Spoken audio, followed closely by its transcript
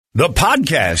The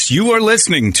podcast you are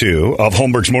listening to of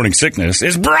Holmberg's Morning Sickness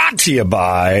is brought to you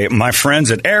by my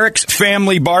friends at Eric's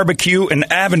Family Barbecue in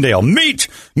Avondale. Meet,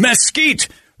 mesquite,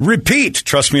 repeat.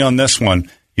 Trust me on this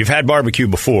one. You've had barbecue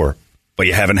before, but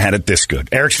you haven't had it this good.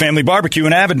 Eric's Family Barbecue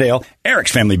in Avondale,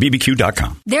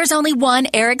 ericsfamilybbq.com. There's only one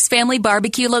Eric's Family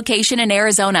Barbecue location in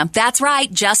Arizona. That's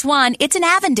right, just one. It's in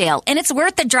Avondale, and it's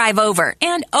worth the drive over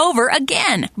and over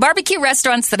again. Barbecue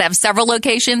restaurants that have several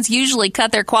locations usually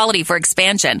cut their quality for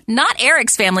expansion. Not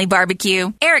Eric's Family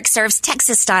Barbecue. Eric serves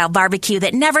Texas-style barbecue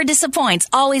that never disappoints,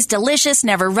 always delicious,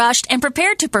 never rushed, and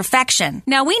prepared to perfection.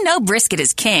 Now, we know brisket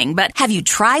is king, but have you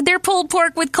tried their pulled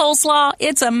pork with coleslaw?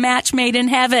 It's a match made in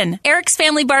heaven. Eric's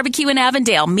Family Barbecue in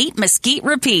Avondale. Meet, mesquite,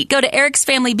 repeat. Go to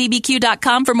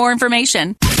ericsfamilybbq.com for more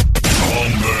information.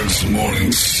 Holmberg's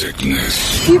Morning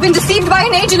Sickness. You've been deceived by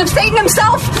an agent of Satan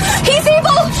himself. He's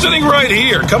evil. Sitting right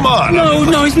here. Come on.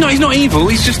 No, he's not evil.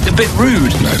 He's just a bit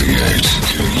rude. 98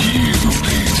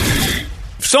 KUPD.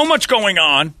 So much going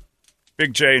on.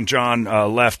 Big J and John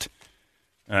left,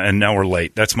 and now we're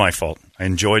late. That's my fault. I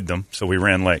enjoyed them, so we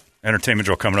ran late. Entertainment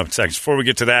drill coming up in seconds. Before we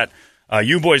get to that,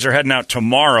 you boys are heading out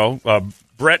tomorrow.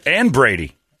 Brett and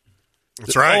Brady.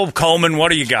 That's right. Oh, Coleman,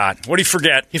 what do you got? What do you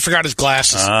forget? He forgot his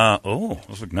glasses.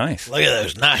 Those look nice. Look at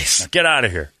those. Nice. Now get out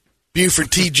of here.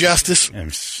 Buford T. Justice. I'm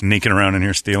sneaking around in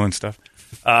here stealing stuff.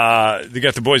 They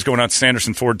got the boys going out to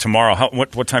Sanderson Ford tomorrow.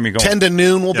 What time are you going? 10 to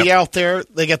noon we'll be out there.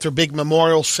 They got their big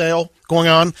memorial sale going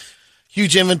on.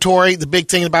 Huge inventory. The big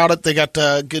thing about it, they got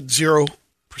good 0%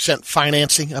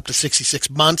 financing up to 66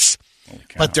 months.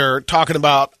 But they're talking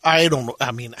about,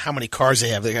 how many cars they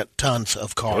have. They got tons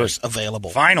of cars available.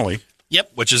 Finally.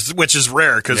 Yep. Which is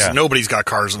rare because nobody's got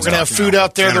cars. We're going to have food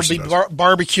out there. There'll be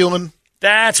barbecuing.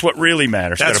 That's what really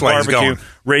matters. That's got a why barbecue,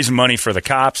 raising money for the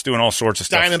cops, doing all sorts of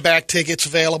stuff. Diamondback tickets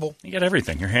available. You got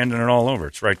everything. You're handing it all over.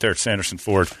 It's right there at Sanderson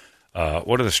Ford.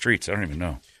 What are the streets? I don't even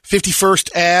know.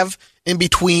 51st Ave, in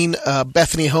between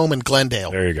Bethany Home and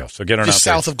Glendale. There you go. So get on just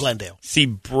out there. south of Glendale. See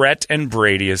Brett and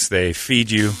Brady as they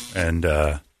feed you, and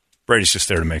Brady's just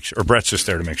there to make sure, or Brett's just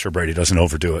there to make sure Brady doesn't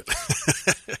overdo it.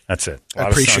 That's it. A lot I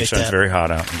appreciate of sunshine. that. It's very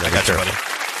hot out. I got you,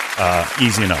 buddy.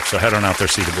 Easy enough. So head on out there,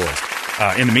 see the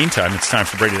boys. In the meantime, it's time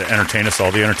for Brady to entertain us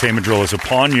all. The entertainment drill is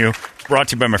upon you. It's brought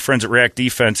to you by my friends at React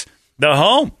Defense, the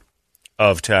home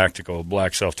of tactical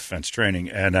black self-defense training.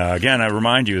 And again, I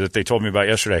remind you that they told me about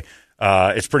yesterday.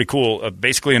 It's pretty cool.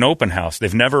 Basically an open house.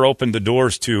 They've never opened the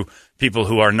doors to people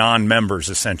who are non-members,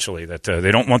 essentially. That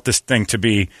they don't want this thing to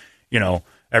be,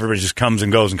 everybody just comes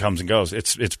and goes and comes and goes.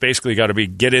 It's basically got to be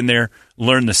get in there,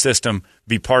 learn the system,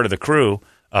 be part of the crew.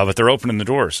 But they're opening the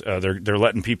doors. They're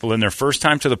letting people in there. First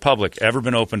time to the public ever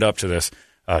been opened up to this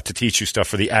to teach you stuff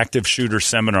for the active shooter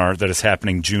seminar that is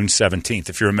happening June 17th.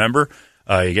 If you're a member,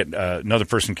 you get another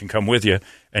person can come with you,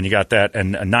 and you got that.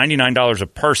 And $99 a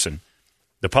person.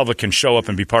 The public can show up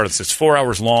and be part of this. It's 4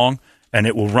 hours long, and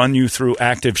it will run you through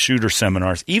active shooter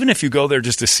seminars. Even if you go there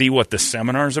just to see what the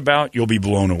seminar is about, you'll be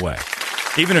blown away.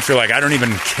 Even if you're like, I don't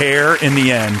even care in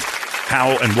the end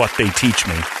how and what they teach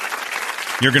me,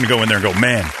 you're going to go in there and go,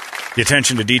 man, the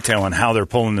attention to detail on how they're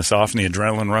pulling this off and the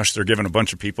adrenaline rush they're giving a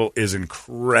bunch of people is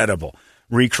incredible.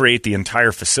 Recreate the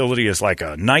entire facility as like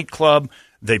a nightclub.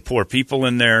 They pour people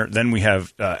in there. Then we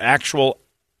have actual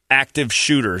active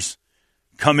shooters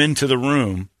come into the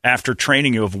room after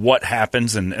training you of what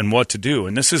happens and what to do.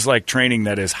 And this is like training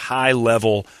that is high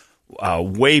level,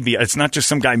 way beyond. It's not just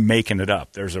some guy making it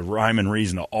up. There's a rhyme and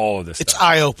reason to all of this It's stuff.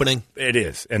 eye-opening. It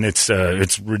is, and it's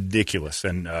ridiculous.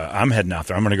 And I'm heading out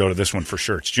there. I'm going to go to this one for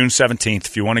sure. It's June 17th.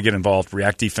 If you want to get involved,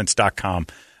 reactdefense.com.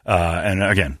 And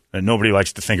again, nobody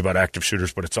likes to think about active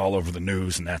shooters, but it's all over the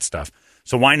news and that stuff.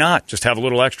 So why not just have a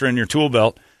little extra in your tool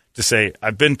belt to say,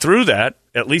 I've been through that,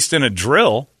 at least in a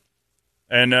drill.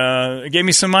 And it gave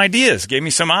me some ideas, gave me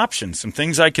some options, some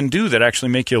things I can do that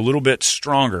actually make you a little bit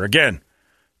stronger. Again,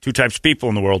 two types of people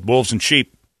in the world, wolves and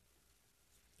sheep.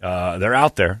 They're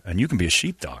out there, and you can be a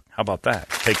sheepdog. How about that?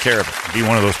 Take care of it. Be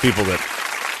one of those people that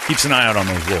keeps an eye out on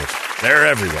those wolves. They're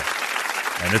everywhere.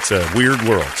 And it's a weird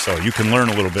world, so you can learn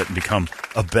a little bit and become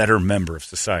a better member of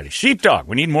society. Sheepdog,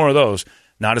 we need more of those,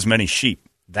 not as many sheep.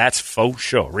 That's faux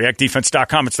show.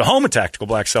 ReactDefense.com. It's the home of tactical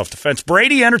black self-defense.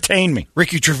 Brady, entertain me.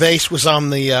 Ricky Gervais was on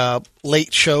the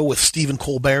Late Show with Stephen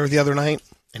Colbert the other night,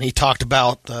 and he talked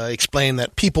about, explaining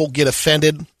that people get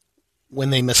offended when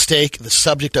they mistake the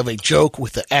subject of a joke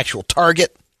with the actual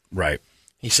target. Right.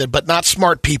 He said, but not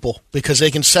smart people, because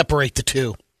they can separate the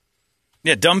two.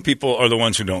 Yeah, dumb people are the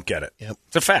ones who don't get it. Yep.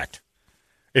 It's a fact.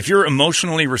 If you're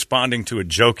emotionally responding to a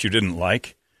joke you didn't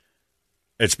like,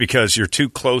 it's because you're too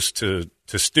close to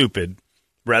stupid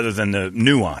rather than the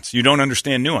nuance. You don't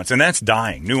understand nuance, and that's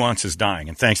dying. Nuance is dying,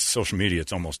 and thanks to social media,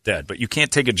 it's almost dead. But you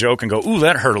can't take a joke and go, ooh,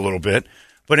 that hurt a little bit.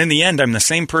 But in the end, I'm the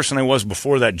same person I was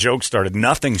before that joke started.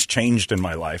 Nothing's changed in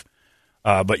my life,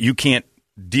 but you can't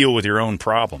deal with your own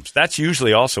problems. That's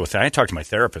usually also a thing. I talked to my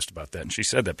therapist about that, and she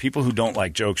said that people who don't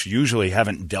like jokes usually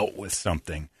haven't dealt with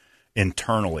something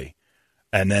internally.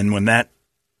 And then when that,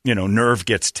 nerve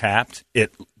gets tapped,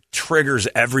 it triggers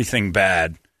everything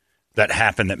bad that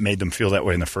happened that made them feel that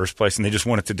way in the first place, and they just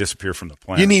want it to disappear from the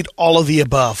planet. You need all of the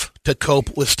above to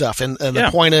cope with stuff. And the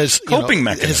point is, coping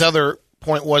mechanism. His other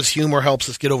point was humor helps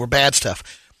us get over bad stuff.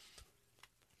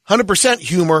 100%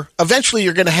 humor. Eventually,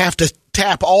 you're going to have to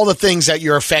tap all the things that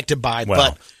you're affected by,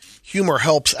 but humor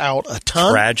helps out a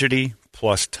ton. Tragedy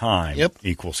plus time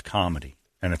equals comedy.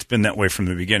 And it's been that way from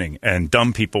the beginning. And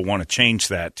dumb people want to change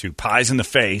that to pies in the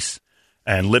face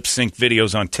and lip sync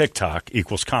videos on TikTok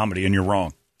equals comedy, and you're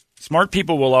wrong. Smart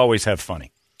people will always have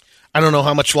funny. I don't know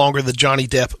how much longer the Johnny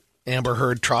Depp Amber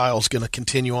Heard trial is going to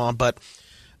continue on, but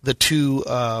the two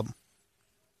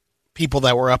people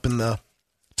that were up in the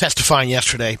testifying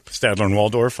yesterday, Stadler and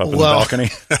Waldorf up in the balcony.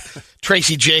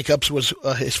 Tracy Jacobs was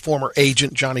his former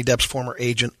agent, Johnny Depp's former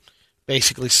agent,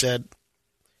 basically said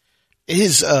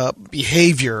his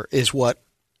behavior is what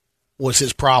was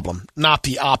his problem, not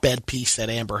the op-ed piece that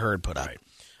Amber Heard put out.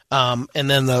 Right. And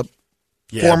then the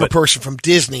former person from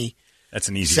Disney that's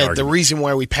an easy said argument. The reason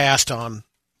why we passed on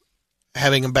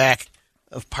having him back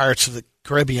of Pirates of the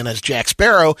Caribbean as Jack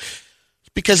Sparrow is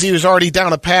because he was already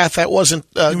down a path that wasn't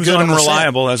he was good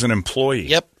unreliable as an employee.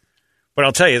 Yep. But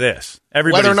I'll tell you this.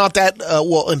 Whether or not that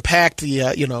will impact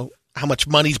the how much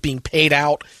money's being paid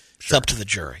out, it's up to the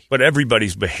jury. But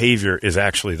everybody's behavior is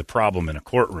actually the problem in a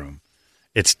courtroom.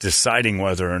 It's deciding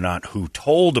whether or not who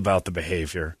told about the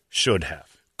behavior should have.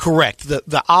 Correct.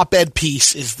 The op-ed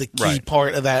piece is the key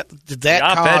part of that. Did that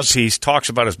the op-ed piece talks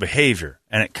about his behavior,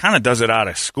 and it kind of does it out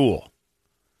of school.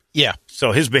 Yeah.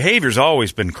 So his behavior's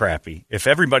always been crappy. If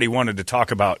everybody wanted to talk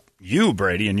about you,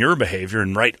 Brady, and your behavior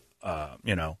and write,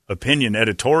 opinion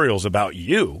editorials about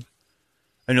you,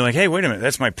 and you're like, hey, wait a minute,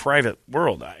 that's my private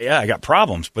world. I got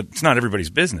problems, but it's not everybody's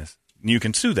business. And you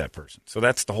can sue that person. So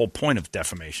that's the whole point of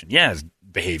defamation. Yeah, his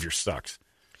behavior sucks.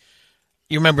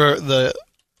 You remember the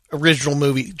original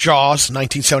movie Jaws,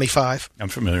 1975? I'm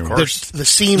familiar with it. There's the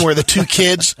scene where the two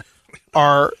kids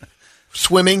are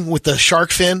swimming with the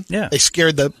shark fin. Yeah. They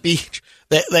scared the beach.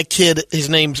 That kid, his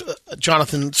name's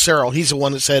Jonathan Searle. He's the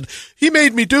one that said, he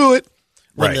made me do it.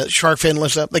 When the shark fin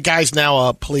lifts up. The guy's now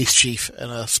a police chief in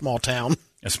a small town.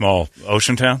 A small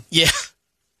ocean town? Yeah.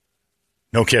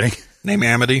 No kidding. Name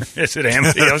Amity. Is it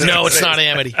Amity? No, it's not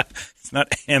Amity. It's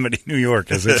not Amity, New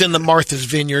York, is it? It's in the Martha's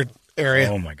Vineyard area.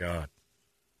 Oh, my God.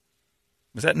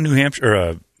 Was that in New Hampshire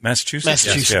or Massachusetts?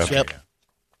 Massachusetts, Yes. yep.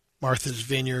 Martha's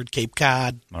Vineyard, Cape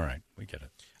Cod. All right, we get it.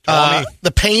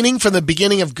 The painting from the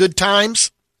beginning of Good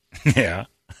Times. Yeah.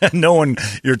 No one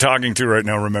you're talking to right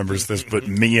now remembers this, but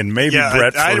me and maybe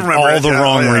Brett I for remember all it. the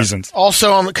wrong reasons.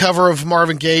 Also on the cover of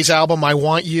Marvin Gaye's album, I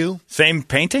Want You. Same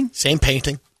painting? Same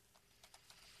painting.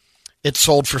 It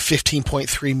sold for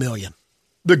 $15.3 million.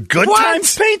 The Good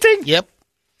Times painting? Yep.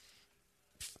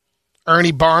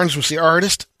 Ernie Barnes was the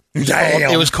artist.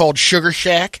 Damn. It was called Sugar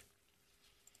Shack.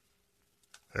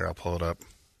 There, I'll pull it up.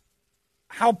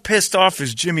 How pissed off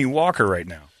is Jimmy Walker right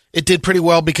now? It did pretty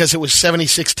well because it was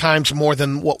 76 times more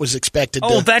than what was expected.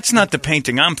 Oh, that's not the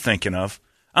painting I'm thinking of.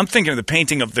 I'm thinking of the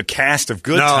painting of the cast of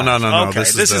Good Times. No. Okay,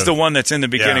 this is the one that's in the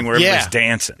beginning where everybody's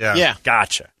dancing. Yeah.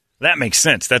 Gotcha. That makes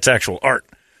sense. That's actual art.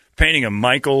 Painting of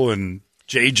Michael and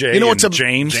JJ and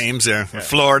James. James,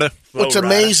 Florida. What's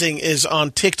amazing is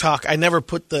on TikTok, I never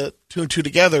put the two and two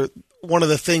together. One of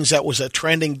the things that was a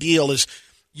trending deal is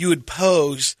you would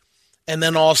pose, and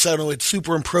then all of a sudden it would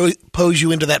superimpose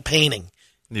you into that painting.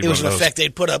 It was an effect.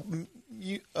 They'd put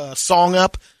a song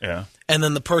up, and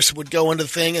then the person would go into the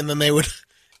thing, and then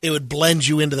it would blend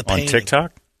you into the painting. On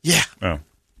TikTok? Yeah. Oh.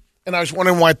 And I was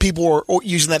wondering why people were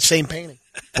using that same painting.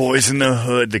 Boys in the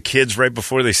Hood, the kids right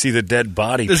before they see the dead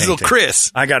body This is painting. little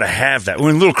Chris. I got to have that.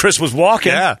 When little Chris was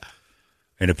walking. Yeah.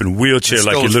 End up in a wheelchair This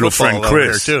like your goes little football friend over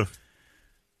Chris. here, too.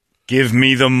 Give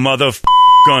me the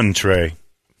gun tray.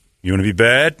 You want to be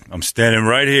bad? I'm standing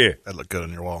right here. That'd look good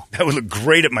on your wall. That would look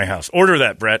great at my house. Order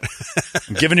that, Brett.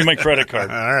 I'm giving you my credit card.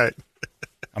 All right.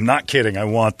 I'm not kidding. I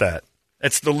want that.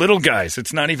 It's the little guys.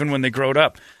 It's not even when they growed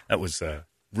up. That was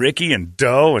Ricky and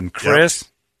Doe and Chris.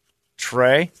 Yep.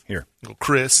 Trey. Here. Little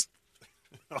Chris.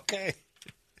 Okay.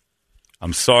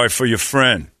 I'm sorry for your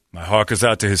friend. My heart goes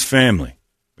out to his family.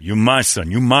 But you're my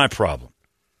son. You're my problem.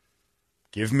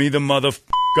 Give me the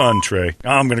gun tray.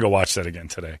 I'm going to go watch that again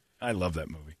today. I love that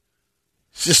movie.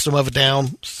 System of a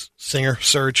Down singer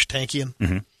Serge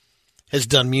Tankian has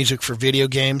done music for video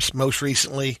games, most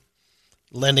recently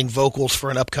lending vocals for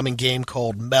an upcoming game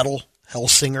called Metal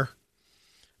Hellsinger.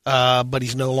 But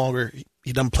he's no longer,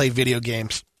 he doesn't play video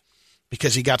games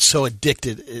because he got so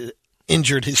addicted, it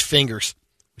injured his fingers,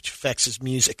 which affects his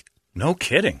music. No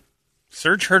kidding.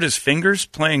 Serge hurt his fingers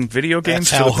playing video games.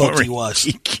 That's how to the point hooked where he was.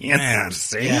 He can't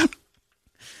sing. Yeah.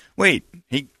 Wait,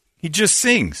 he just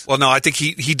sings. Well, no, I think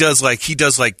he does like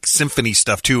symphony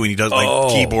stuff too, and he does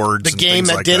like keyboards. The and game things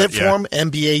that like did that. it for him,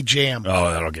 NBA Jam.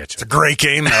 Oh, that'll get It's you. a great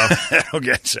game though. That'll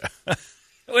get you.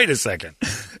 Wait a second.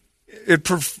 It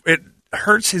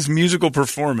hurts his musical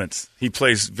performance. He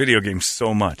plays video games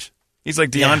so much. He's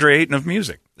like DeAndre Ayton of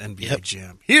music. NBA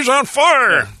Jam. He's on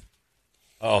fire.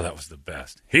 Oh, that was the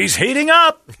best. He's heating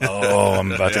up. Oh,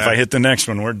 I'm about to, if I hit the next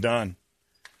one, we're done.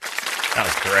 That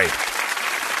was great.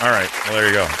 All right, well, there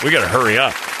you go. We got to hurry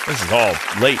up. This is all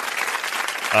late.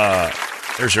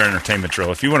 There's your entertainment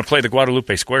drill. If you want to play the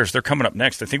Guadalupe Squares, they're coming up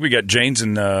next. I think we got Jane's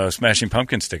and Smashing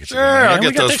Pumpkins tickets. Sure, I'll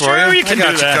get those for you. You can I got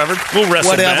do you that. covered. We'll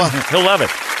wrestle Whatever. Ben. He'll love it.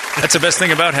 That's the best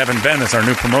thing about having Ben as our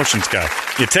new promotions guy.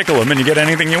 You tickle him and you get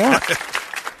anything you want.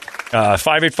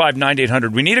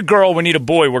 585-9800. We need a girl. We need a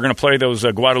boy. We're going to play those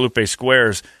Guadalupe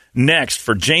Squares next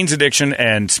for Jane's Addiction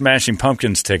and Smashing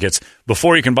Pumpkins tickets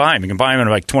before you can buy them. You can buy them in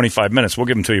like 25 minutes. We'll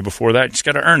give them to you before that. You just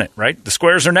got to earn it, right? The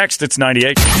Squares are next. It's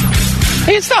 98.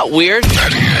 Hey, it's not weird.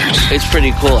 It's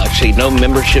pretty cool, actually. No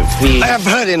membership fee. I have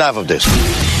heard enough of this.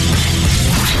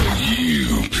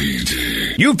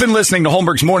 UPD. You've been listening to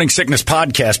Holmberg's Morning Sickness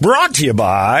Podcast, brought to you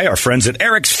by our friends at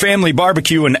Eric's Family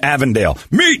Barbecue in Avondale.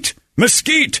 Meet,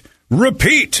 mesquite,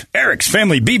 repeat.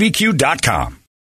 Eric'sFamilyBBQ.com.